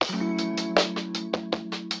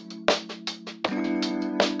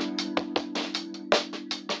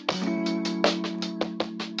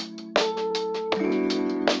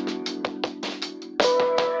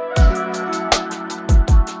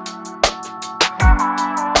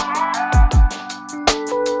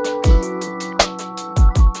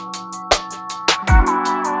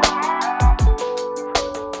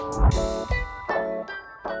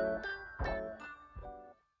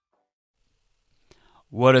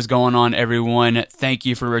What is going on, everyone? Thank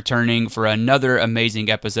you for returning for another amazing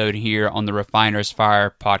episode here on the Refiner's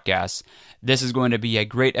Fire podcast. This is going to be a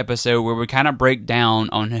great episode where we kind of break down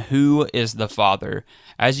on who is the Father.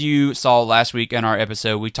 As you saw last week in our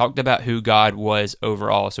episode, we talked about who God was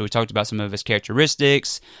overall. So we talked about some of his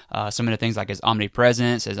characteristics, some of the things like his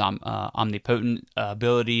omnipresence, his omnipotent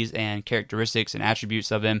abilities and characteristics and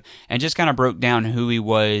attributes of him, and just kind of broke down who he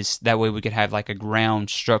was. That way we could have like a ground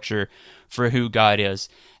structure for who God is.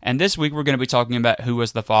 And this week we're going to be talking about who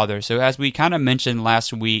was the Father. So as we kind of mentioned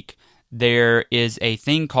last week, there is a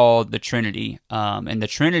thing called the Trinity. And the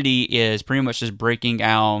Trinity is pretty much just breaking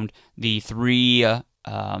out the three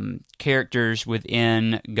characters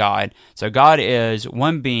within God. So God is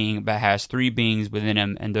one being but has three beings within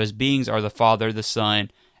him, and those beings are the Father, the Son,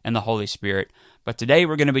 and the Holy Spirit. But today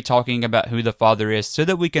we're going to be talking about who the Father is so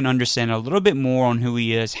that we can understand a little bit more on who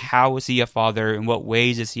he is, how is he a father, in what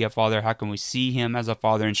ways is he a father, how can we see him as a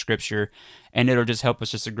father in Scripture, and it'll just help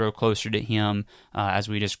us just to grow closer to him as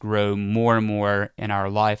we just grow more and more in our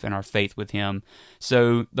life and our faith with him.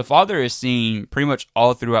 So the Father is seen pretty much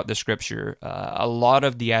all throughout the Scripture. A lot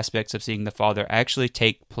of the aspects of seeing the Father actually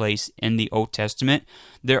take place in the Old Testament.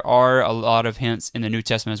 There are a lot of hints in the New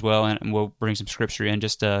Testament as well, and we'll bring some Scripture in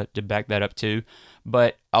just to back that up too.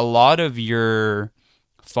 But a lot of your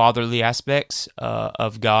fatherly aspects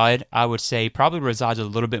of God, I would say, probably resides a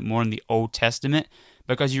little bit more in the Old Testament,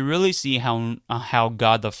 because you really see how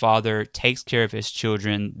God the Father takes care of his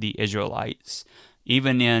children, the Israelites.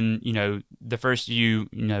 Even in, the first few,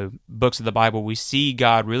 books of the Bible, we see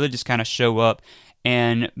God really just kind of show up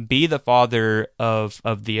and be the father of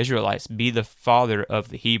the Israelites, be the father of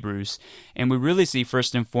the Hebrews. And we really see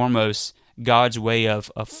first and foremost God's way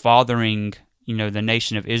of fathering the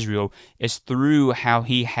nation of Israel is through how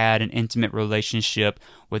he had an intimate relationship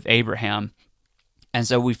with Abraham. And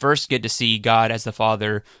so we first get to see God as the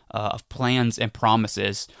father of plans and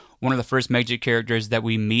promises. One of the first major characters that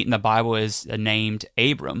we meet in the Bible is named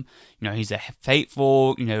Abram. He's a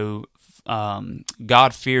faithful,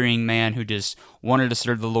 God-fearing man who just wanted to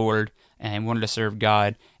serve the Lord and wanted to serve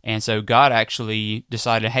God. And so God actually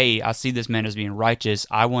decided, hey, I see this man as being righteous.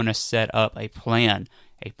 I want to set up a plan,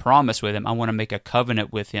 a promise with him. I want to make a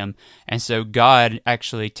covenant with him. And so God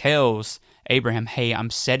actually tells Abraham, hey, I'm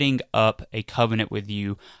setting up a covenant with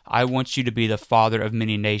you. I want you to be the father of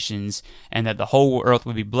many nations, and that the whole earth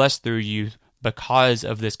will be blessed through you because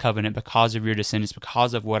of this covenant, because of your descendants,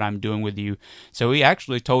 because of what I'm doing with you. So he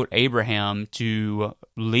actually told Abraham to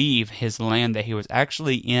leave his land that he was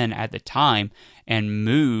actually in at the time and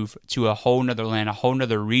move to a whole nother land, a whole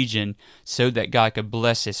nother region, so that God could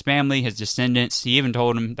bless his family, his descendants. He even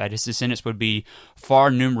told him that his descendants would be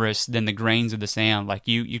far numerous than the grains of the sand. Like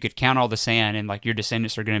you could count all the sand, and like your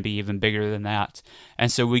descendants are going to be even bigger than that.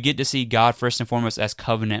 And so we get to see God first and foremost as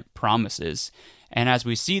covenant promises. And as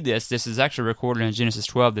we see this is actually recorded in Genesis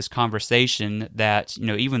 12, this conversation that,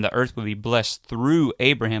 even the earth would be blessed through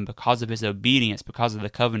Abraham because of his obedience, because of the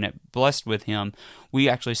covenant blessed with him. We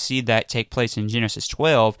actually see that take place in Genesis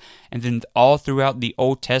 12, and then all throughout the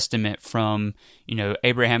Old Testament from,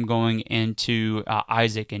 Abraham going into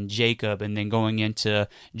Isaac and Jacob, and then going into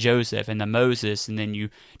Joseph and the Moses, and then you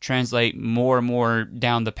translate more and more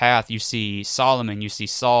down the path. You see Solomon, you see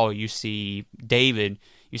Saul, you see David,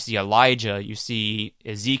 you see Elijah, you see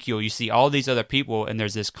Ezekiel, you see all these other people, and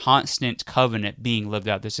there's this constant covenant being lived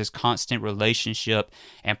out. There's this constant relationship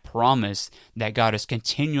and promise that God is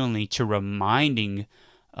continually to reminding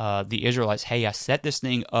the Israelites, hey, I set this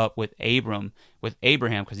thing up with Abraham,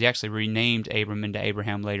 because he actually renamed Abram into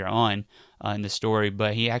Abraham later on in the story,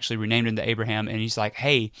 but he actually renamed him to Abraham, and he's like,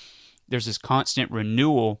 hey, there's this constant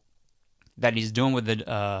renewal that he's doing with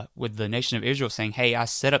the nation of Israel, saying, hey, I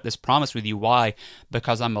set up this promise with you. Why?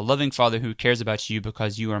 Because I'm a loving father who cares about you,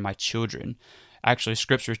 because you are my children. Actually,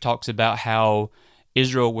 Scripture talks about how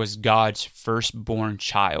Israel was God's firstborn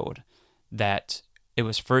child, that it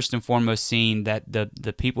was first and foremost seen that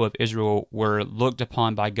the people of Israel were looked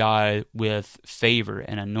upon by God with favor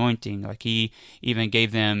and anointing. Like he even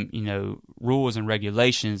gave them, rules and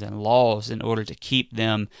regulations and laws in order to keep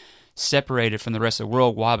them separated from the rest of the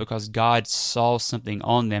world. Why? Because God saw something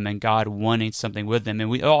on them, and God wanted something with them. And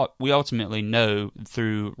we ultimately know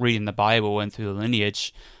through reading the Bible and through the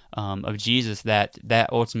lineage of Jesus that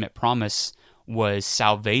ultimate promise was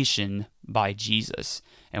salvation by Jesus.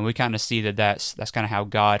 And we kind of see that's kind of how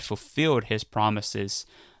God fulfilled his promises,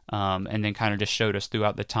 and then kind of just showed us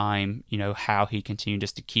throughout the time, how he continued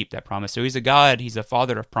just to keep that promise. So he's a God, he's a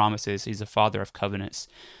father of promises, he's a father of covenants.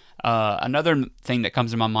 Another thing that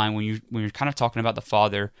comes to my mind when you're kind of talking about the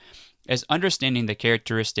Father is understanding the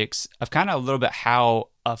characteristics of kind of a little bit how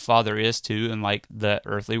a father is too in like the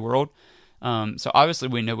earthly world. So obviously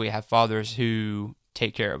we know we have fathers who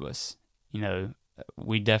take care of us. You know,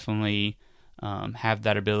 we definitely have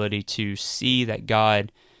that ability to see that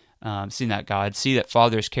God, see that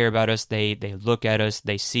fathers care about us. They look at us,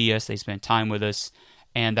 they see us, they spend time with us.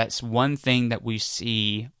 And that's one thing that we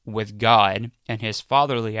see with God and his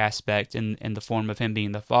fatherly aspect in the form of him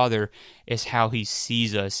being the father is how he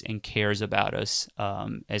sees us and cares about us.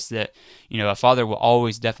 Is that, you know, a father will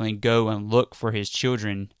always definitely go and look for his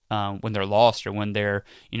children when they're lost or when they're,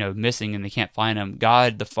 you know, missing and they can't find them.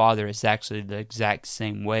 God, the Father, is actually the exact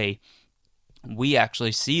same way. We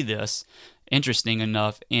actually see this, interesting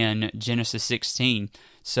enough, in Genesis 16.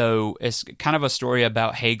 So it's kind of a story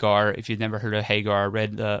about Hagar. If you've never heard of Hagar,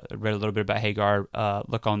 read a little bit about Hagar.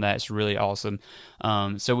 Look on that; it's really awesome.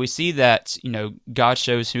 So we see that, you know, God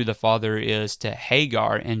shows who the father is to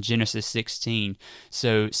Hagar in Genesis 16.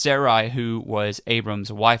 So Sarai, who was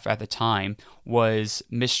Abram's wife at the time, was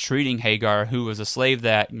mistreating Hagar, who was a slave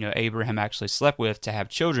that, you know, Abraham actually slept with to have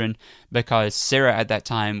children, because Sarah at that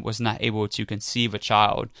time was not able to conceive a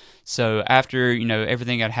child. So after, you know,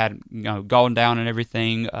 everything had you know, gone down and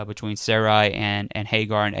everything between Sarai and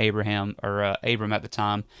Hagar and Abraham, or Abram at the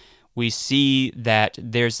time, we see that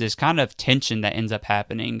there's this kind of tension that ends up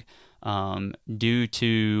happening due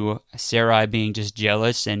to Sarai being just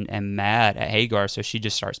jealous and mad at Hagar. So she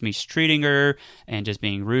just starts mistreating her and just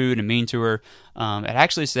being rude and mean to her. It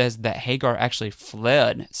actually says that Hagar actually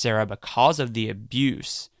fled Sarah because of the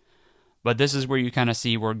abuse. But this is where you kind of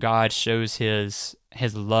see where God shows his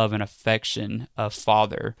love and affection of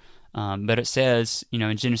father. But it says, you know,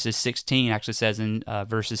 in Genesis 16, actually says in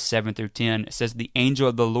verses 7 through 10, it says, "The angel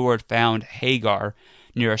of the Lord found Hagar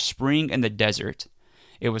near a spring in the desert.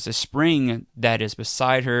 It was a spring that is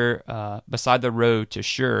beside the road to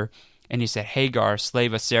Shur. And he said, 'Hagar,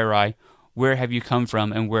 slave of Sarai, where have you come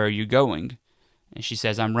from and where are you going?' And she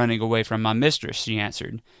says, 'I'm running away from my mistress,' she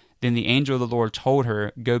answered. Then the angel of the Lord told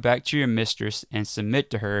her, 'Go back to your mistress and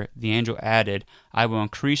submit to her.' The angel added, 'I will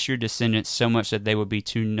increase your descendants so much that they will be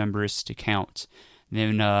too numerous to count.'"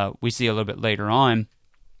 Then we see a little bit later on,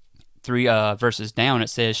 3 verses down,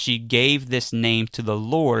 it says, "She gave this name to the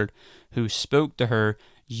Lord who spoke to her,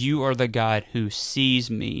 'You are the God who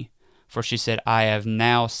sees me.' For she said, 'I have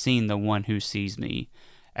now seen the one who sees me.'"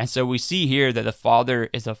 And so we see here that the Father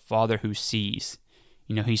is a Father who sees.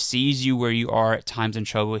 You know, he sees you where you are at times in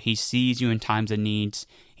trouble. He sees you in times of needs.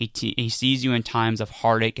 He sees you in times of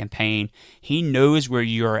heartache and pain. He knows where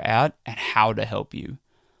you are at and how to help you.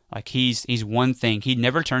 Like he's one thing. He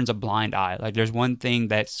never turns a blind eye. Like there's one thing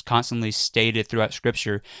that's constantly stated throughout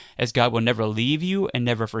Scripture, is God will never leave you and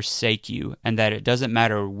never forsake you. And that it doesn't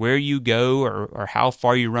matter where you go or how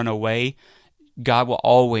far you run away, God will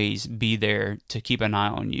always be there to keep an eye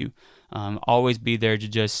on you. Always be there to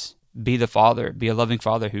just be the father, be a loving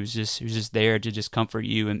father who's just there to just comfort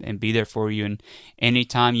you and be there for you. And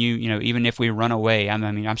anytime you know, even if we run away, I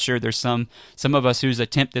mean, I'm sure there's some of us who's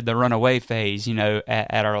attempted the runaway phase, you know,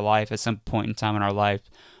 at our life at some point in time in our life.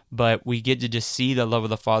 But we get to just see the love of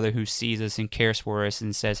the Father who sees us and cares for us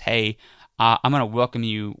and says, "Hey, I'm going to welcome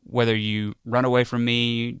you whether you run away from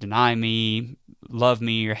me, deny me, love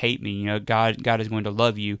me, or hate me." You know, God is going to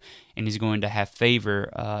love you, and He's going to have favor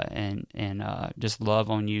and just love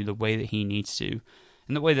on you the way that He needs to,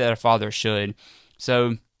 and the way that a father should.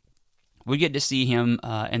 So we get to see Him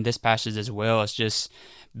in this passage as well as just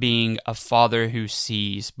being a father who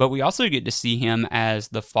sees, but we also get to see Him as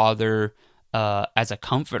the Father as a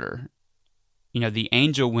comforter. You know, the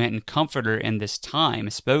angel went and comforted her in this time,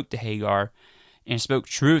 spoke to Hagar, and spoke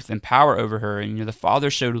truth and power over her. And, you know, the Father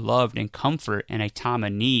showed love and comfort in a time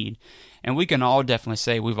of need. And we can all definitely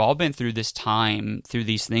say we've all been through this time, through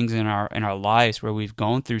these things in our lives where we've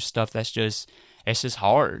gone through stuff it's just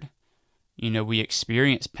hard. You know, we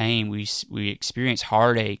experience pain, we experience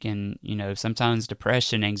heartache, and, you know, sometimes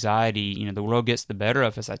depression, anxiety. You know, the world gets the better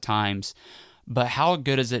of us at times. But how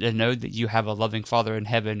good is it to know that you have a loving Father in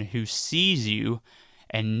heaven who sees you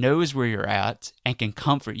and knows where you're at and can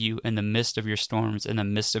comfort you in the midst of your storms, in the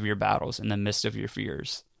midst of your battles, in the midst of your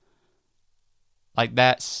fears? Like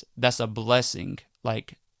that's a blessing.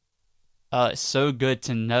 Like it's so good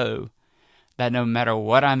to know that no matter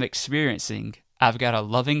what I'm experiencing, I've got a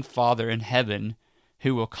loving Father in heaven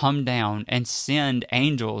who will come down and send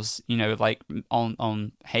angels. You know, like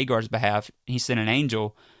on Hagar's behalf, He sent an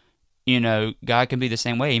angel. You know, God can be the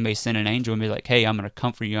same way. He may send an angel and be like, "Hey, I'm going to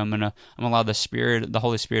comfort you. I'm going to allow the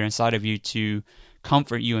Holy Spirit inside of you to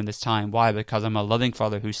comfort you in this time." Why? Because I'm a loving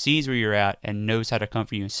Father who sees where you're at and knows how to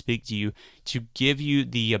comfort you and speak to you to give you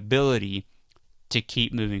the ability to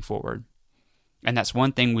keep moving forward. And that's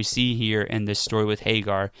one thing we see here in this story with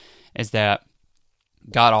Hagar, is that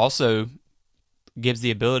God also gives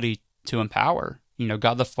the ability to empower.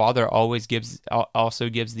 God the Father also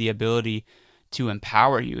gives the ability to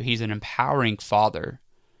empower you. He's an empowering Father.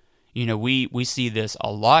 We see this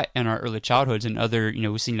a lot in our early childhoods and other,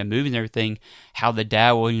 we've seen the movies and everything, how the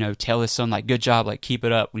dad will, tell his son, like, good job, like, keep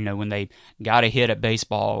it up, when they got a hit at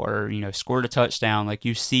baseball or, scored a touchdown, like,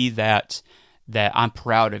 you see that I'm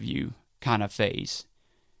proud of you kind of phase,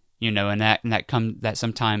 and that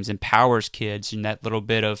sometimes empowers kids, and that little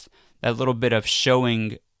bit of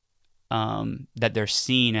showing that they're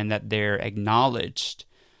seen and that they're acknowledged.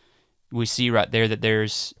 We see right there that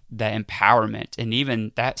there's that empowerment, and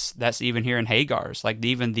even that's even here in Hagar's, like,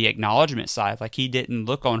 even the acknowledgement side. Like, he didn't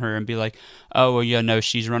look on her and be like, oh, well, yeah, no,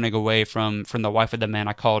 she's running away from the wife of the man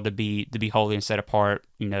I called to be holy and set apart.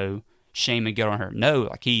 Shame and guilt on her. No,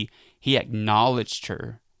 like he acknowledged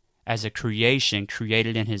her as a creation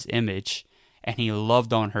created in his image, and he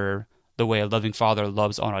loved on her the way a loving father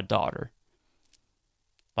loves on a daughter.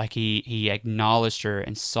 Like, he acknowledged her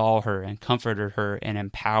and saw her and comforted her and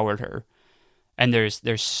empowered her. And there's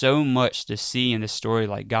so much to see in this story.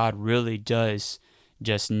 Like, God really does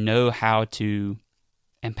just know how to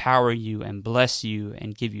empower you and bless you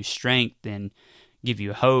and give you strength and give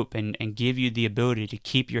you hope and give you the ability to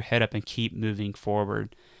keep your head up and keep moving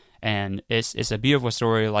forward. And it's a beautiful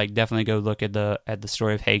story. Like, definitely go look at the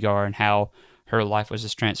story of Hagar and how her life was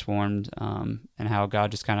just transformed, and how God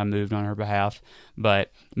just kind of moved on her behalf. But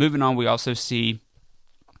moving on, we also see,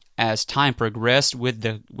 as time progressed with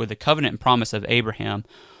the covenant and promise of Abraham,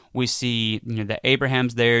 we see that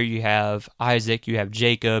Abraham's there. You have Isaac, you have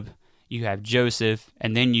Jacob, you have Joseph,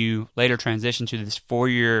 and then you later transition to this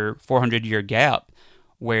 400-year gap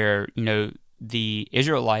where the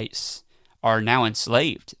Israelites are now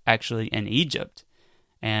enslaved, actually, in Egypt.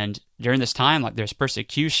 And during this time, like, there's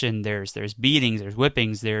persecution, there's beatings, there's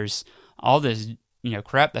whippings, there's all this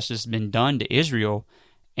crap that's just been done to Israel,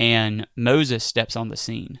 and Moses steps on the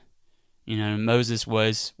scene. Moses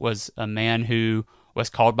was a man who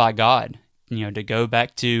was called by God, to go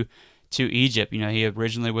back to Egypt. He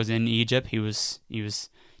originally was in Egypt. He was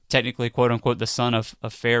technically, quote unquote, the son of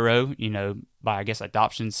Pharaoh, by, I guess,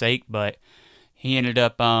 adoption's sake, but he ended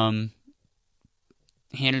up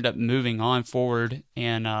moving on forward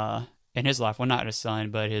in his life. Well, not his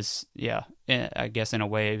son, but I guess in a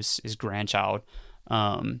way, his grandchild.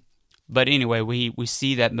 But anyway, we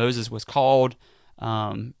see that Moses was called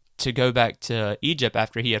to go back to Egypt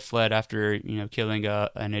after he had fled after killing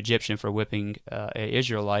an Egyptian for whipping an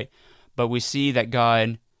Israelite. But we see that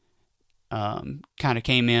God kind of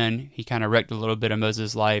came in. He kind of wrecked a little bit of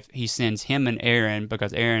Moses' life. He sends him and Aaron,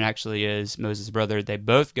 because Aaron actually is Moses' brother. They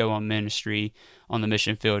both go on ministry on the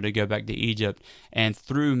mission field to go back to Egypt. And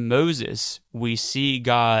through Moses, we see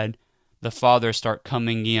God, the Father, start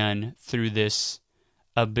coming in through this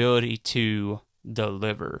ability to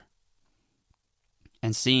deliver,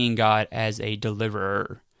 and seeing God as a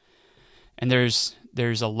deliverer. And there's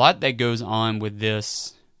a lot that goes on with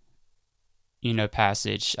this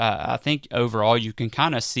passage. I think overall you can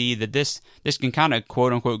kind of see that this can kind of,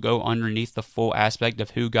 quote unquote, go underneath the full aspect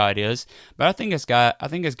of who God is, but I think it's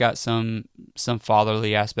got some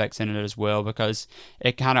fatherly aspects in it as well, because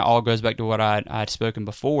it kind of all goes back to what I'd spoken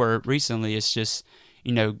before recently. It's just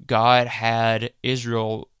God had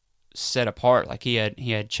Israel set apart. Like, he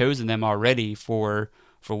had chosen them already for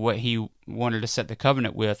what he wanted to set the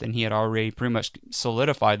covenant with, and he had already pretty much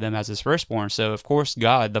solidified them as his firstborn. So, of course,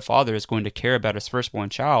 God, the Father, is going to care about his firstborn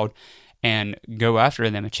child and go after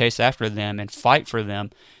them and chase after them and fight for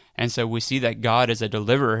them. And so we see that God is a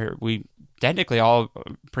deliverer. We technically all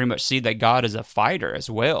pretty much see that God is a fighter as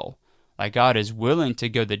well. Like, God is willing to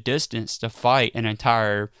go the distance to fight an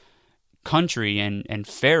entire country and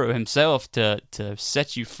Pharaoh himself to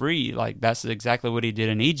set you free. Like, that's exactly what he did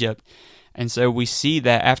in Egypt. And so we see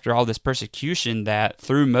that after all this persecution, that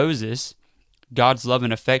through Moses, God's love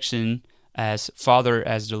and affection as Father,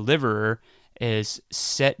 as deliverer, is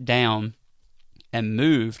set down and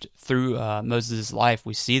moved through Moses' life.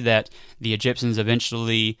 We see that the Egyptians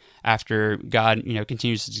eventually, after God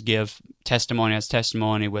continues to give testimony as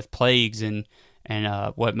testimony with plagues and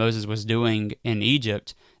what Moses was doing in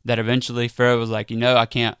Egypt, that eventually Pharaoh was like, I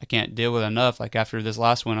can't deal with enough. Like, after this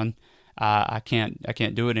last one, I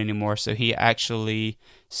can't do it anymore. So he actually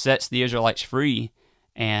sets the Israelites free,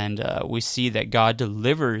 and we see that God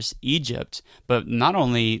delivers Egypt. But not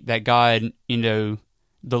only that God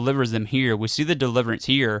delivers them here, we see the deliverance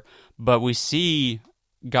here, but we see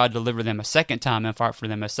God deliver them a second time and fight for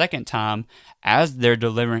them a second time as their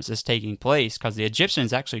deliverance is taking place, because the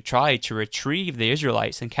Egyptians actually tried to retrieve the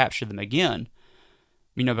Israelites and capture them again.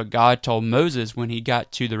 But God told Moses when he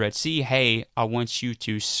got to the Red Sea, hey, I want you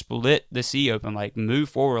to split the sea open, like move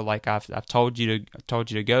forward, like I've told you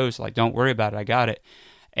to go. So like, don't worry about it, I got it.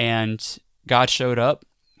 And God showed up.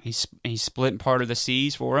 He split part of the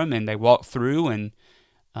seas for them, and they walked through, and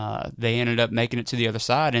they ended up making it to the other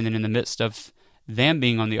side. And then in the midst of them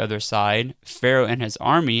being on the other side, Pharaoh and his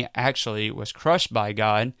army actually was crushed by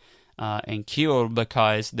God and killed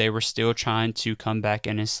because they were still trying to come back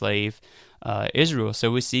and enslave Israel. So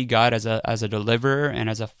we see God as a deliverer and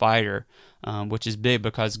as a fighter, which is big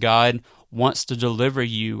because God wants to deliver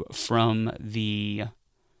you from the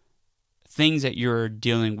things that you're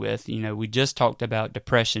dealing with. We just talked about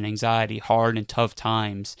depression, anxiety, hard and tough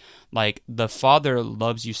times. Like, the Father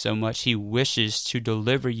loves you so much, He wishes to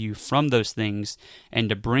deliver you from those things and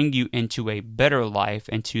to bring you into a better life,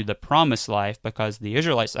 into the promised life, because the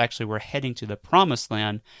Israelites actually were heading to the promised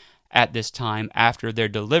land at this time after their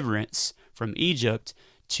deliverance from Egypt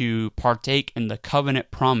to partake in the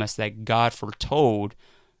covenant promise that God foretold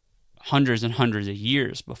hundreds and hundreds of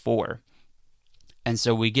years before. And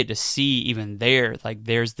so we get to see even there, like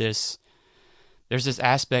there's this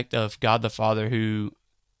aspect of God the Father who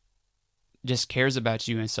just cares about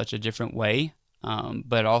you in such a different way,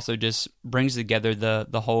 but also just brings together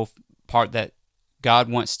the whole part that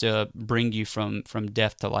God wants to bring you from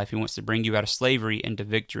death to life. He wants to bring you out of slavery into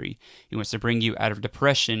victory. He wants to bring you out of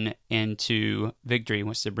depression into victory. He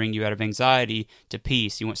wants to bring you out of anxiety to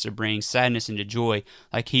peace. He wants to bring sadness into joy.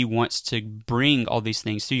 Like, He wants to bring all these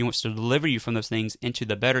things to you. He wants to deliver you from those things into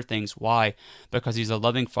the better things. Why? Because He's a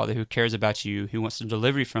loving Father who cares about you, who wants to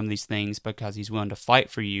deliver you from these things because He's willing to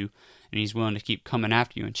fight for you, and He's willing to keep coming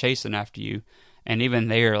after you and chasing after you. And even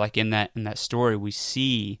there, like in that story, we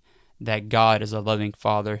see that God is a loving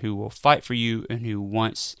Father who will fight for you and who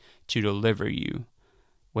wants to deliver you,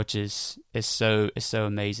 which is so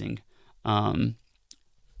amazing. And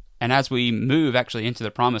as we move actually into the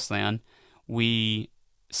promised land, we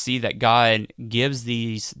see that God gives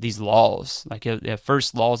these laws. Like, the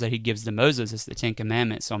first laws that He gives to Moses is the Ten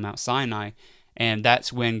Commandments on Mount Sinai, and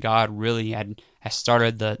that's when God really has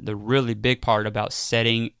started the really big part about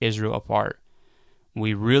setting Israel apart.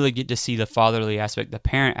 We really get to see the fatherly aspect, the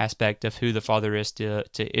parent aspect of who the Father is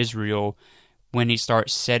to Israel when He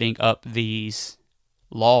starts setting up these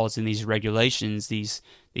laws and these regulations, these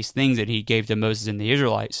things that He gave to Moses and the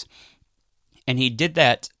Israelites. And He did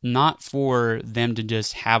that not for them to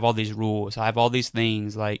just have all these rules, have all these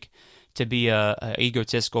things, like to be a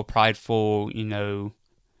egotistical, prideful,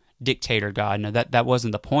 dictator God. No, that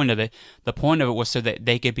wasn't the point of it. The point of it was so that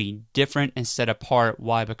they could be different and set apart.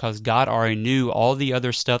 Why? Because God already knew all the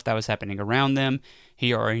other stuff that was happening around them.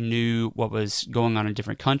 He already knew what was going on in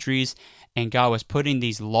different countries, and God was putting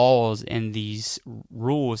these laws and these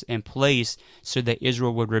rules in place so that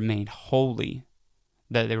Israel would remain holy,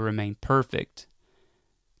 that they would remain perfect,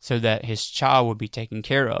 so that His child would be taken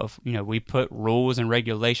care of. We put rules and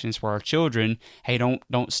regulations for our children. Hey,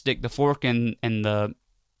 don't stick the fork in the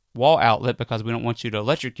wall outlet because we don't want you to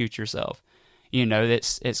electrocute yourself.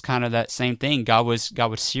 It's kind of that same thing. God was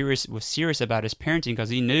serious about His parenting because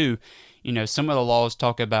He knew, some of the laws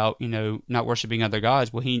talk about, not worshiping other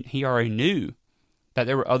gods. Well, he already knew that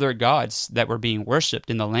there were other gods that were being worshipped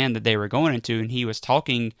in the land that they were going into, and He was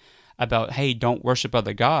talking about, hey, don't worship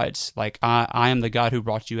other gods. Like, I am the God who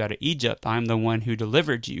brought you out of Egypt. I'm the one who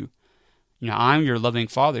delivered you. I'm your loving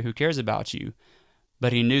Father who cares about you.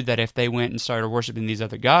 But He knew that if they went and started worshiping these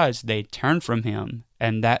other gods, they'd turn from Him.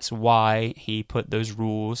 And that's why He put those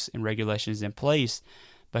rules and regulations in place,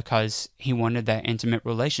 because He wanted that intimate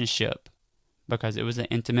relationship, because it was an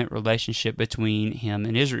intimate relationship between Him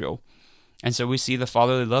and Israel. And so we see the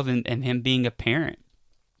fatherly love and Him being a parent.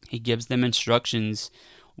 He gives them instructions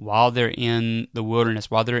while they're in the wilderness,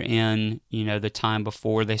 while they're in, the time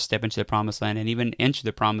before they step into the promised land, and even into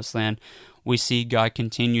the promised land. We see God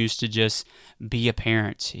continues to just be a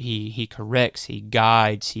parent. He corrects, He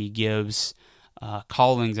guides, He gives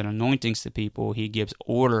callings and anointings to people. He gives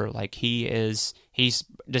order. Like, He's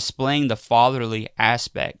displaying the fatherly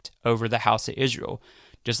aspect over the house of Israel.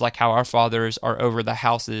 Just like how our fathers are over the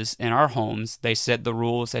houses in our homes. They set the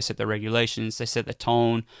rules, they set the regulations, they set the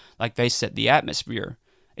tone, like they set the atmosphere.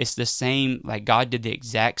 It's the same, like God did the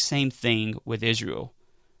exact same thing with Israel.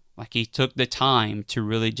 Like, He took the time to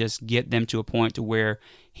really just get them to a point to where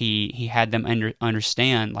He had them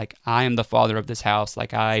understand, like, I am the father of this house.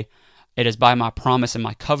 Like, it is by my promise and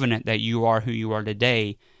my covenant that you are who you are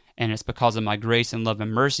today. And it's because of my grace and love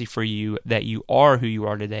and mercy for you that you are who you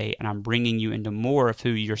are today. And I'm bringing you into more of who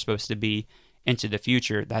you're supposed to be into the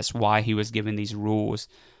future. That's why He was given these rules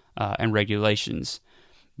and regulations.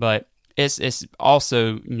 But it's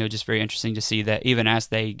also, just very interesting to see that even as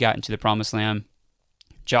they got into the promised land,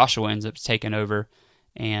 Joshua ends up taking over,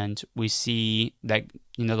 and we see that,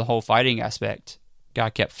 the whole fighting aspect.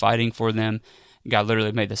 God kept fighting for them. God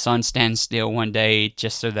literally made the sun stand still one day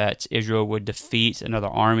just so that Israel would defeat another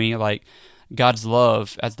army. Like, God's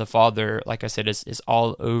love as the Father, like I said, is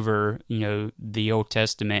all over, the Old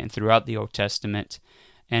Testament and throughout the Old Testament.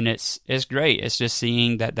 And it's great. It's just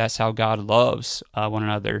seeing that that's how God loves one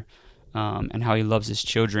another, and how he loves his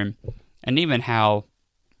children. And even how,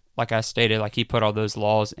 like I stated, like he put all those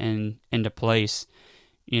laws into place.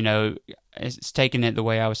 It's taking it the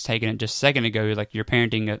way I was taking it just a second ago. Like, you're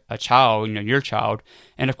parenting a child, your child,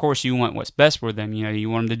 and of course you want what's best for them. You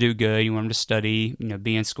want them to do good, you want them to study,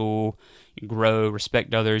 be in school, grow,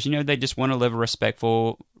 respect others. They just want to live a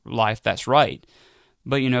respectful life that's right.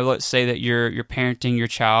 But, let's say that you're parenting your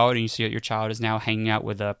child, and you see that your child is now hanging out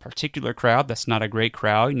with a particular crowd that's not a great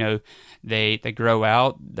crowd. They grow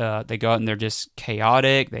out, they go out and they're just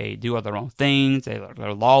chaotic. They do all the wrong things.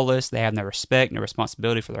 They're lawless. They have no respect, no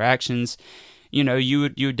responsibility for their actions. You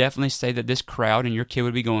would definitely say that this crowd and your kid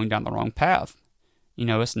would be going down the wrong path.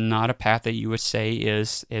 It's not a path that you would say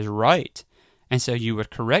is right. And so you would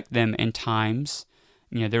correct them in times.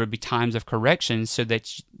 There would be times of correction so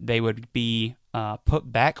that they would be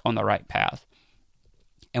put back on the right path.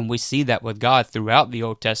 And we see that with God throughout the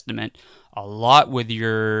Old Testament, a lot with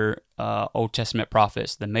your Old Testament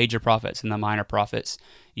prophets, the major prophets and the minor prophets.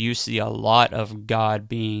 You see a lot of God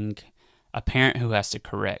being a parent who has to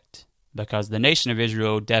correct, because the nation of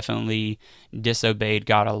Israel definitely disobeyed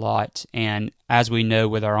God a lot. And as we know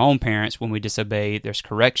with our own parents, when we disobey, there's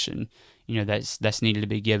correction, that's needed to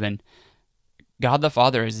be given. God the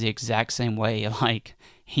Father is the exact same way. Like,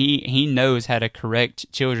 he knows how to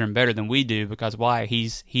correct children better than we do, because why?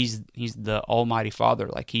 He's the Almighty Father.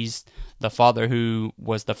 Like, he's the Father who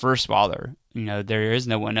was the first father. There is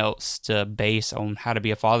no one else to base on how to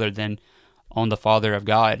be a father than on the Father of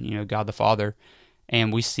God, God the Father.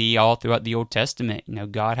 And we see all throughout the Old Testament,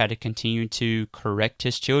 God had to continue to correct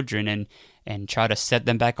his children and try to set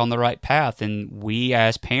them back on the right path. And we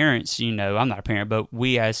as parents, I'm not a parent, but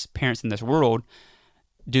we as parents in this world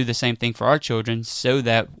do the same thing for our children so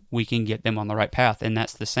that we can get them on the right path. And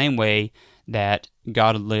that's the same way that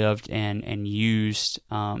God lived and used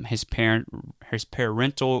his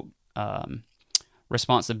parental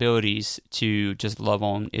responsibilities to just love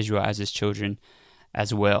on Israel as his children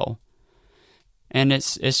as well. And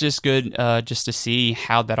it's just good just to see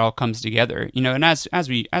how that all comes together. And as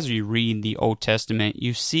we read the Old Testament,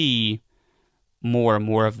 you see more and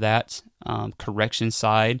more of that correction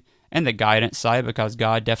side and the guidance side, because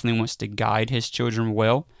God definitely wants to guide his children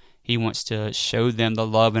well. He wants to show them the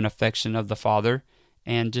love and affection of the Father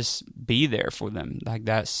and just be there for them. Like,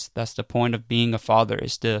 that's the point of being a father,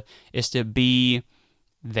 is to be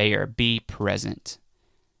there, be present.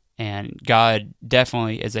 And God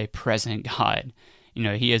definitely is a present God.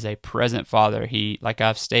 He is a present Father. He, like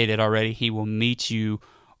I've stated already, he will meet you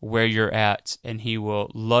where you're at, and he will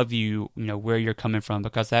love you, where you're coming from,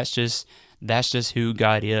 because that's just who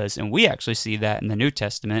God is. And we actually see that in the New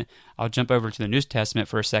Testament. I'll jump over to the New Testament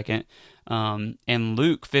for a second. In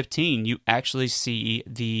Luke 15, you actually see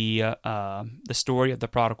the story of the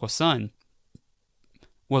prodigal son.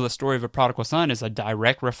 Well, the story of a prodigal son is a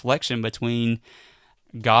direct reflection between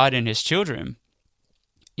God and his children.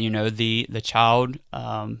 The child,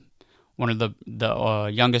 one of the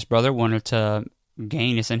youngest brother wanted to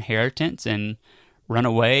gain his inheritance and run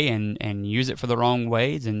away and use it for the wrong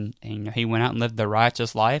ways, and he went out and lived the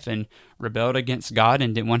righteous life and rebelled against God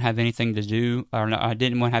and didn't want to have anything to do,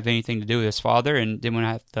 didn't want to have anything to do with his father, and didn't want to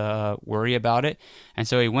have to worry about it. And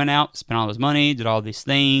so he went out, spent all his money, did all these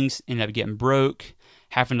things, ended up getting broke,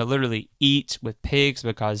 having to literally eat with pigs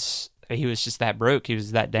because he was just that broke, he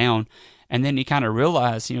was that down. And then he kind of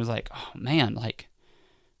realized, he was like, oh man, like,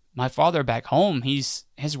 my father back home, his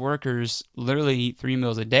workers literally eat 3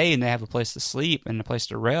 meals a day, and they have a place to sleep and a place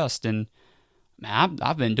to rest. And man,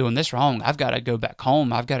 I've been doing this wrong. I've got to go back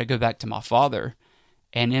home. I've got to go back to my father.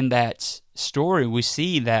 And in that story, we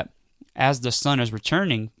see that as the son is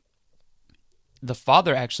returning, the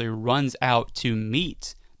father actually runs out to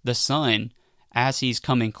meet the son as he's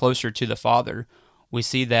coming closer to the father. We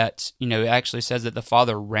see that, it actually says that the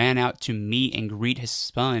father ran out to meet and greet his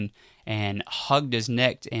son and hugged his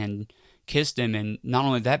neck and kissed him. And not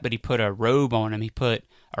only that, but he put a robe on him, he put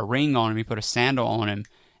a ring on him, he put a sandal on him.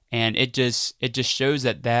 And it just shows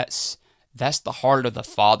that that's the heart of the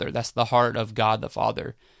Father. That's the heart of God the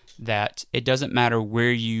Father. That it doesn't matter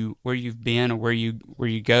where you've been or where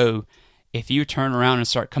you go. If you turn around and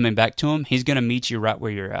start coming back to him, he's going to meet you right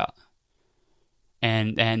where you're at.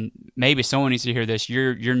 And maybe someone needs to hear this.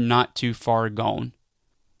 You're not too far gone.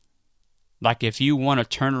 Like if you want to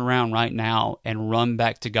turn around right now and run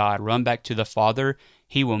back to God, run back to the Father,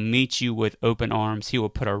 He will meet you with open arms. He will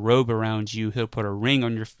put a robe around you. He'll put a ring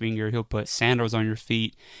on your finger. He'll put sandals on your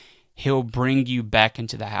feet. He'll bring you back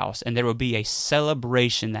into the house. And there will be a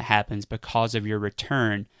celebration that happens because of your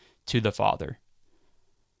return to the Father.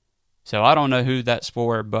 So I don't know who that's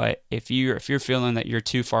for, but if you're feeling that you're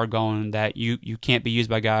too far gone, that you can't be used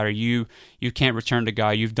by God, or you can't return to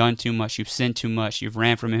God, you've done too much, you've sinned too much, you've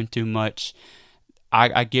ran from Him too much,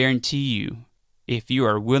 I guarantee you, if you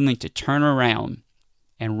are willing to turn around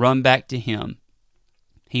and run back to Him,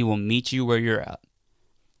 He will meet you where you're at,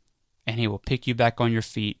 and He will pick you back on your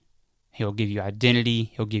feet. He'll give you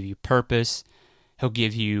identity. He'll give you purpose. He'll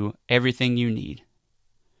give you everything you need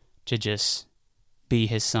to just be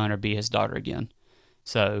His son or be His daughter again.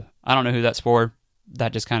 So I don't know who that's for.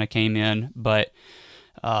 That just kind of came in, but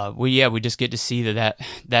we just get to see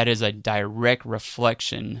that is a direct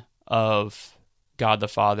reflection of God the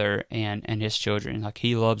Father and His children. Like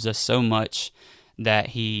He loves us so much that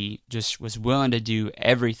He just was willing to do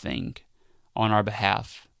everything on our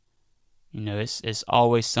behalf. You know, it's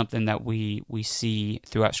always something that we see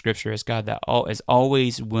throughout Scripture as God that is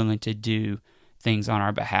always willing to do things on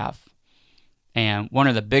our behalf. And one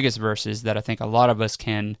of the biggest verses that I think a lot of us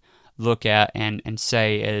can look at and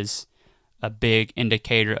say is a big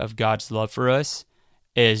indicator of God's love for us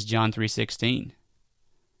is John 3:16.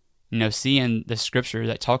 You know, seeing the scripture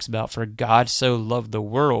that talks about, for God so loved the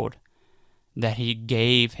world that He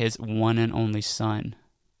gave His one and only Son,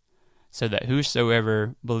 so that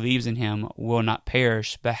whosoever believes in Him will not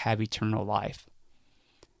perish but have eternal life.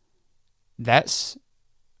 That's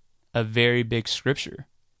a very big scripture,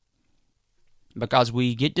 because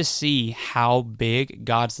we get to see how big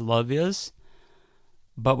God's love is,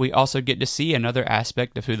 but we also get to see another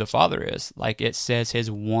aspect of who the Father is. Like it says His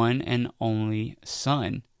one and only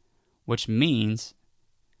Son, which means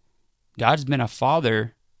God's been a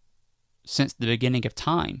father since the beginning of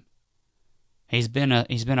time. He's been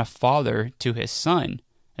a father to His Son,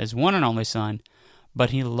 His one and only Son,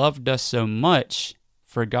 but He loved us so much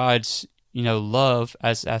for God's, love,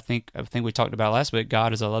 as I think we talked about last week.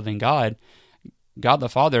 God is a loving God. God the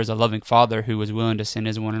Father is a loving Father who was willing to send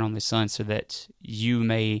His one and only Son so that you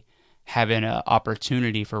may have an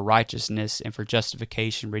opportunity for righteousness and for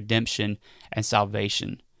justification, redemption, and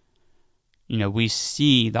salvation. You know, we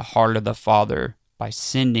see the heart of the Father by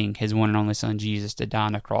sending His one and only Son, Jesus, to die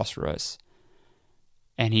on the cross for us.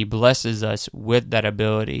 And He blesses us with that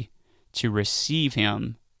ability to receive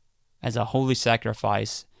Him as a holy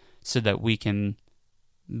sacrifice so that we can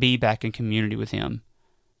be back in community with Him.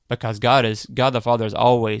 Because God the Father has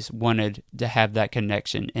always wanted to have that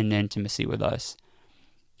connection and intimacy with us.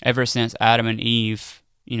 Ever since Adam and Eve,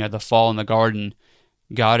 the fall in the garden,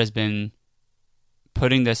 God has been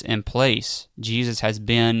putting this in place. Jesus has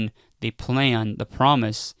been the plan, the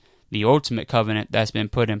promise, the ultimate covenant that's been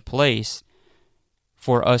put in place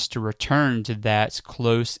for us to return to that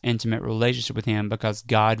close, intimate relationship with Him, because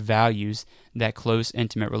God values that close,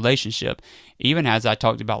 intimate relationship. Even as I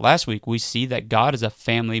talked about last week, we see that God is a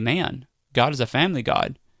family man. God is a family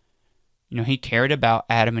God. He cared about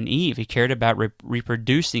Adam and Eve. He cared about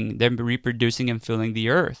reproducing and filling the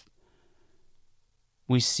earth.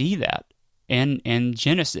 We see that in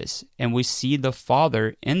Genesis, and we see the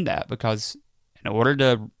Father in that, because in order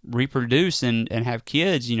to reproduce and have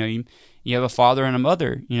kids, you have a father and a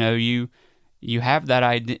mother. You have that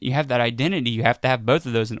identity. You have to have both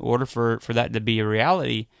of those in order for that to be a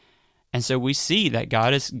reality. And so we see that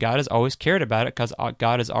God has always cared about it, because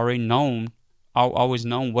God has always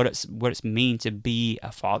known what it's mean to be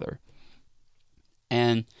a father.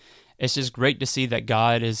 And it's just great to see that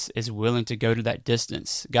God is willing to go to that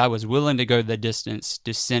distance. God was willing to go to the distance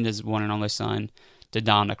to send His one and only Son to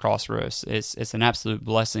die on the cross for us. It's an absolute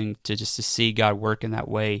blessing to see God work in that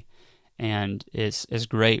way. And it's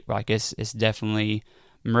great. Like it's definitely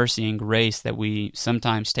mercy and grace that we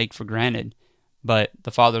sometimes take for granted. But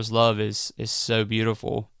the Father's love is so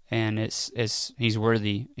beautiful, and He's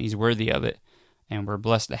worthy. He's worthy of it, and we're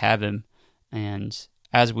blessed to have Him. And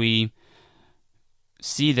as we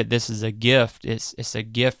see that this is a gift, it's a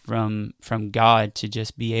gift from God to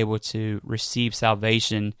just be able to receive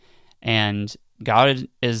salvation. And God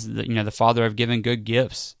is the Father of giving good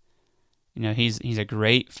gifts. He's a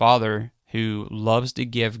great Father who loves to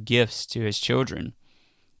give gifts to His children.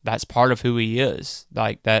 That's part of who He is.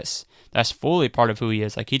 Like that's fully part of who He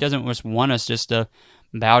is. Like He doesn't just want us just to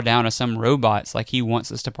bow down to some robots. Like He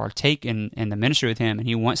wants us to partake in the ministry with Him, and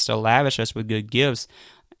He wants to lavish us with good gifts.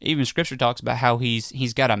 even Scripture talks about how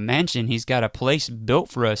he's got a mansion, he's got a place built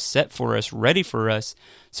for us, set for us, ready for us,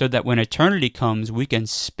 so that when eternity comes, we can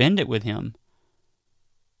spend it with him.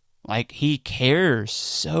 Like, he cares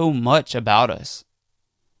so much about us.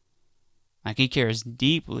 Like, he cares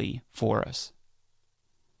deeply for us.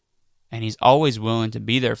 And he's always willing to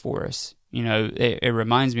be there for us. It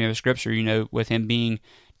reminds me of Scripture, with him being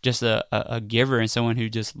just a giver and someone who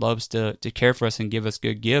just loves to care for us and give us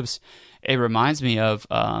good gifts. It reminds me of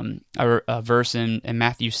a verse in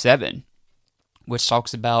Matthew 7, which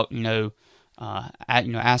talks about,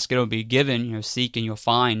 ask, it'll be given, seek and you'll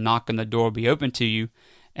find, knock and the door will be open to you.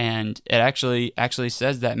 And it actually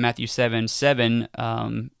says that in Matthew 7,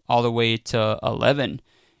 all the way to 11.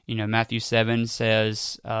 Matthew 7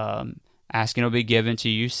 says, ask and it'll be given to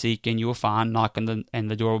you, seek and you will find, knock and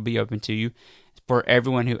the door will be open to you. For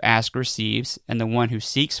everyone who asks receives, and the one who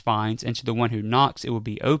seeks finds, and to the one who knocks it will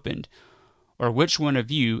be opened. Or which one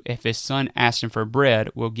of you, if his son asks him for bread,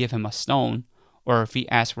 will give him a stone? Or if he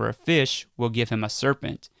asks for a fish, will give him a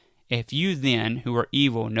serpent? If you then, who are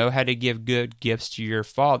evil, know how to give good gifts to your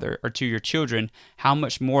father, or to your children, how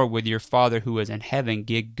much more will your Father who is in heaven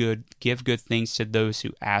give good things to those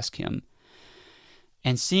who ask him?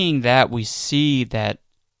 And seeing that, we see that,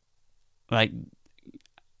 like,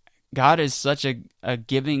 God is such a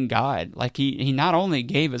giving God. Like, he not only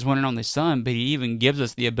gave his one and only Son, but he even gives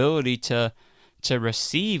us the ability to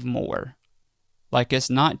receive more. Like, it's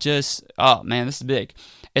not just, oh man, this is big.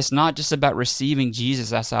 It's not just about receiving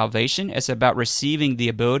Jesus as salvation. It's about receiving the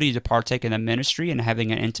ability to partake in the ministry and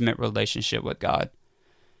having an intimate relationship with God.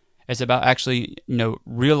 It's about actually,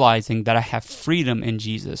 realizing that I have freedom in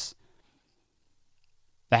Jesus.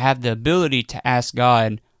 That I have the ability to ask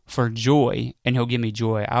God for joy, and he'll give me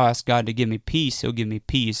joy. I'll ask God to give me peace, he'll give me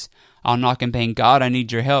peace. I'll knock and bang, God, I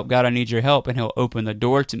need your help, God, I need your help, and he'll open the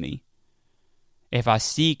door to me. If I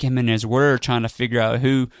seek him in his word, trying to figure out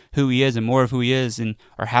who he is and more of who he is,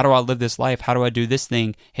 or how do I live this life, how do I do this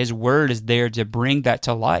thing, his word is there to bring that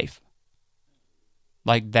to life.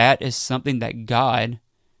 Like, that is something that God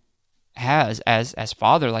has as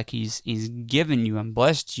Father. Like, he's given you and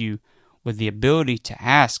blessed you with the ability to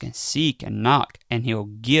ask and seek and knock, and he'll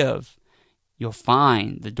give. You'll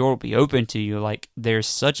find. The door will be open to you. Like, there's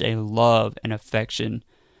such a love and affection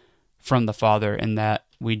from the Father, and that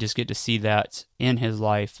we just get to see that in his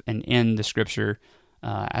life and in the Scripture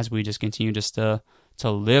as we just continue just to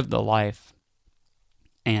live the life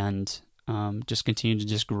and just continue to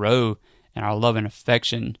just grow in our love and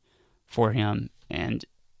affection for him. And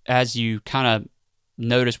as you kind of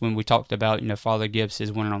notice when we talked about, Father gives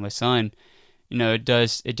his one and only Son, it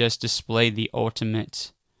does display the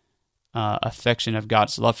ultimate affection of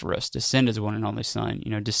God's love for us, to send his one and only Son.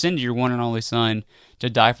 To send your one and only Son to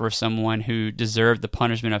die for someone who deserved the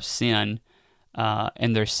punishment of sin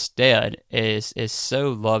in their stead is so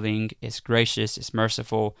loving, it's gracious, it's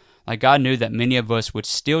merciful. Like, God knew that many of us would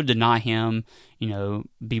still deny him,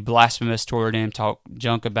 be blasphemous toward him, talk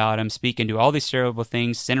junk about him, speak and do all these terrible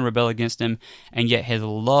things, sin and rebel against him, and yet his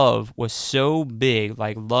love was so big,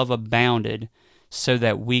 like love abounded, so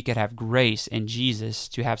that we could have grace in Jesus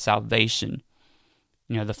to have salvation.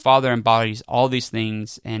 The Father embodies all these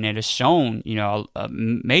things, and it is shown,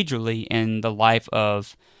 majorly in the life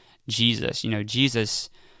of Jesus. Jesus,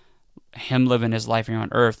 him living his life here on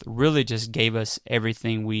earth, really just gave us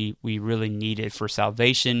everything we really needed for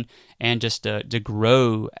salvation and just to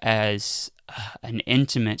grow as an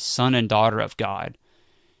intimate son and daughter of God.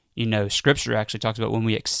 Scripture actually talks about when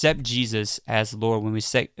we accept Jesus as Lord,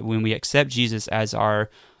 when we accept Jesus as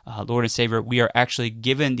our Lord and Savior, we are actually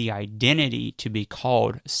given the identity to be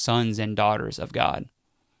called sons and daughters of God.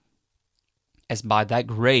 It's by that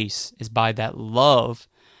grace, it's by that love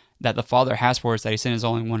that the Father has for us, that he sent his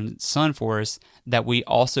only one Son for us, that we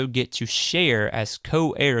also get to share as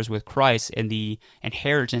co-heirs with Christ in the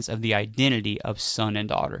inheritance of the identity of son and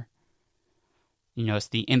daughter. It's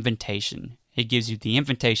the invitation. It gives you the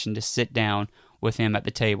invitation to sit down with him at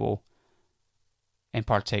the table and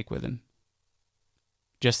partake with him,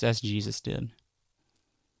 just as Jesus did.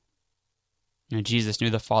 Jesus knew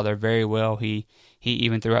the Father very well. He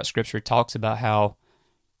even throughout Scripture talks about how,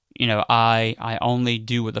 I only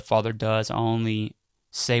do what the Father does. I only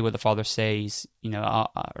say what the Father says,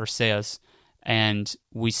 or says. And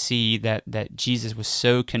we see that Jesus was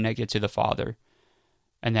so connected to the Father,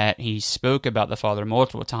 and that he spoke about the Father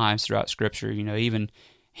multiple times throughout Scripture. He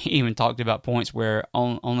even talked about points where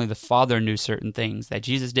only the Father knew certain things, that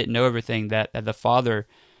Jesus didn't know everything, that the Father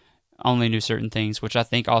only knew certain things, which I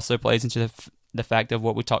think also plays into the fact of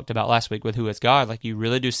what we talked about last week with who is God. Like, you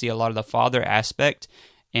really do see a lot of the Father aspect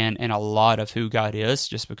and a lot of who God is,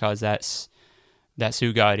 just because that's That's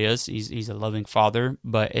who God is. He's a loving Father,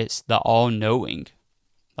 but it's the all-knowing,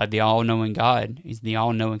 like the all-knowing God. He's the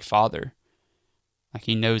all-knowing Father. Like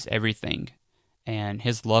he knows everything, and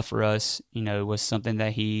his love for us, was something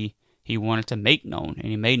that he wanted to make known, and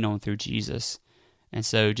he made known through Jesus. And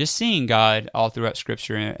so, just seeing God all throughout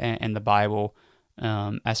Scripture and the Bible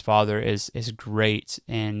as Father is great,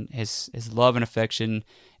 and his love and affection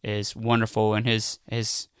is wonderful, and his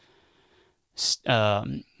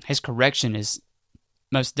correction is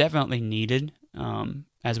most definitely needed,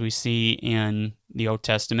 as we see in the Old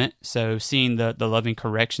Testament. So seeing the loving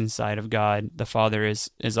correction side of God, the Father,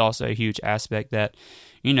 is also a huge aspect that,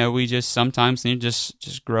 we just sometimes need to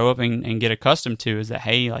just grow up and get accustomed to, is that,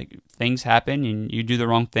 hey, like, things happen and you do the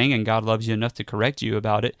wrong thing, and God loves you enough to correct you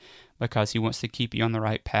about it because he wants to keep you on the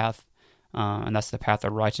right path. And that's the path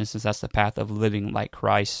of righteousness. That's the path of living like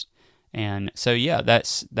Christ. And so, yeah,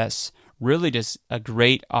 that's really just a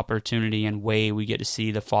great opportunity and way we get to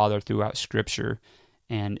see the Father throughout Scripture.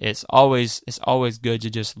 And it's always good to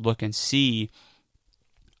just look and see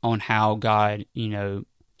on how God,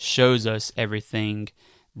 shows us everything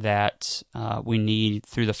that we need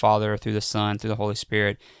through the Father, through the Son, through the Holy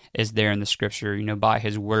Spirit is there in the Scripture. By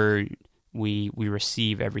his word, we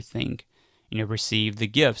receive everything, receive the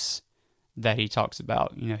gifts that he talks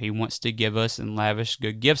about. He wants to give us and lavish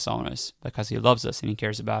good gifts on us because he loves us and he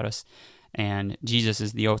cares about us. And Jesus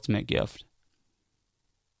is the ultimate gift.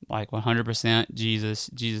 Like 100% Jesus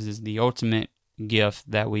is the ultimate gift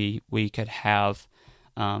that we could have,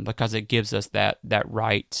 because it gives us that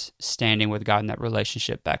right standing with God and that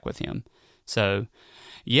relationship back with him. So,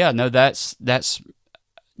 yeah, no, that's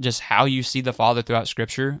just how you see the Father throughout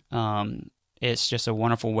Scripture. It's just a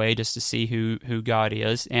wonderful way just to see who God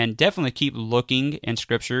is, and definitely keep looking in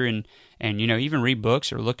Scripture and even read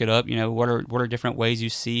books or look it up. What are different ways you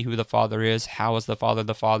see who the Father is? How is the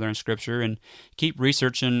Father in Scripture? And keep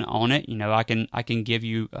researching on it. I can give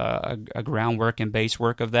you a groundwork and base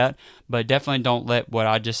work of that, but definitely don't let what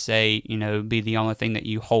I just say be the only thing that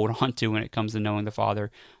you hold on to when it comes to knowing the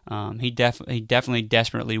Father. He definitely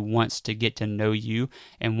desperately wants to get to know you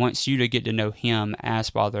and wants you to get to know him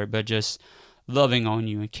as Father, but just loving on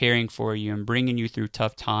you and caring for you and bringing you through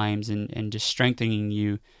tough times and just strengthening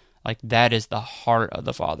you. Like, that is the heart of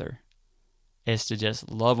the Father, is to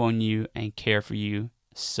just love on you and care for you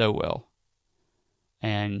so well.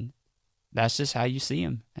 And that's just how you see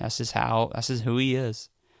him. That's just who he is.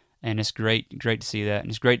 And it's great to see that. And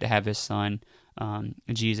it's great to have his Son,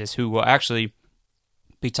 Jesus, who we'll actually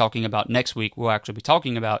be talking about next week. We'll actually be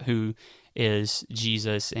talking about who is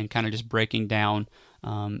Jesus and kind of just breaking down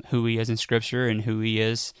who he is in Scripture and who he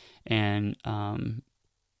is, and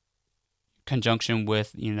conjunction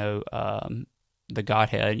with the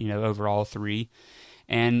Godhead, over all three.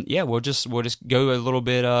 And yeah, we'll just go a little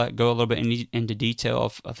bit into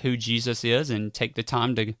detail of who Jesus is and take the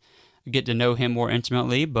time to get to know him more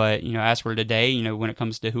intimately. But as for today, when it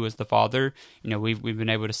comes to who is the Father, we've been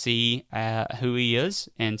able to see who he is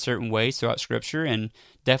in certain ways throughout Scripture, and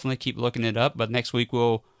definitely keep looking it up. But next week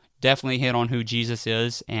we'll definitely hit on who Jesus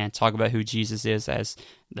is and talk about who Jesus is as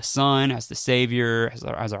the Son, as the Savior,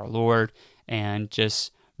 as our Lord, and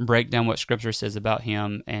just break down what Scripture says about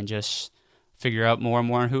him and just figure out more and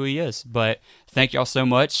more on who he is. But thank y'all so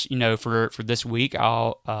much, for this week.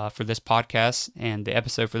 For this podcast and the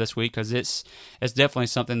episode for this week, because it's definitely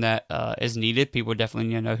something that is needed. People definitely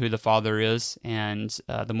need to know who the Father is, and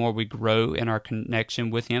the more we grow in our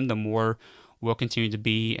connection with him, the more we'll continue to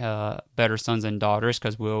be better sons and daughters,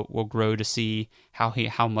 because we'll grow to see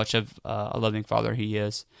how much of a loving Father he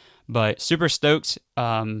is. But super stoked.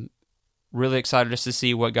 Really excited just to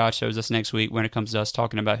see what God shows us next week when it comes to us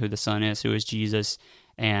talking about who the Son is, who is Jesus.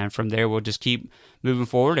 And from there, we'll just keep moving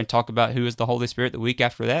forward and talk about who is the Holy Spirit the week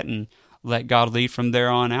after that, and let God lead from there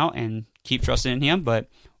on out and keep trusting in him. But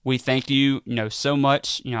we thank you, so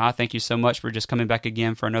much. I thank you so much for just coming back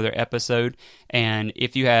again for another episode. And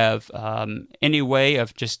if you have any way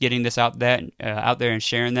of just getting this out there and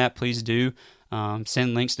sharing that, please do.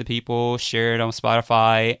 Send links to people, share it on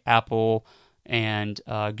Spotify, Apple, and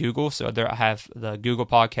Google. So there I have the Google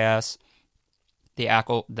Podcasts, the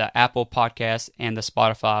Apple Podcast, and the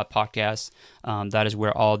Spotify Podcast. That is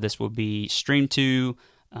where all this will be streamed to.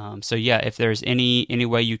 So yeah, if there's any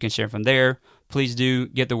way you can share from there, please do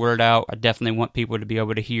get the word out. I definitely want people to be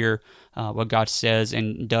able to hear what God says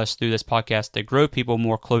and does through this podcast to grow people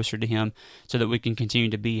more closer to him, so that we can continue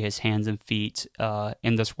to be his hands and feet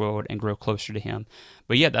in this world and grow closer to him.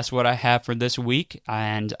 But yeah, that's what I have for this week,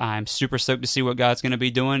 and I'm super stoked to see what God's going to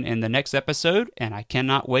be doing in the next episode, and I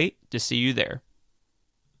cannot wait to see you there.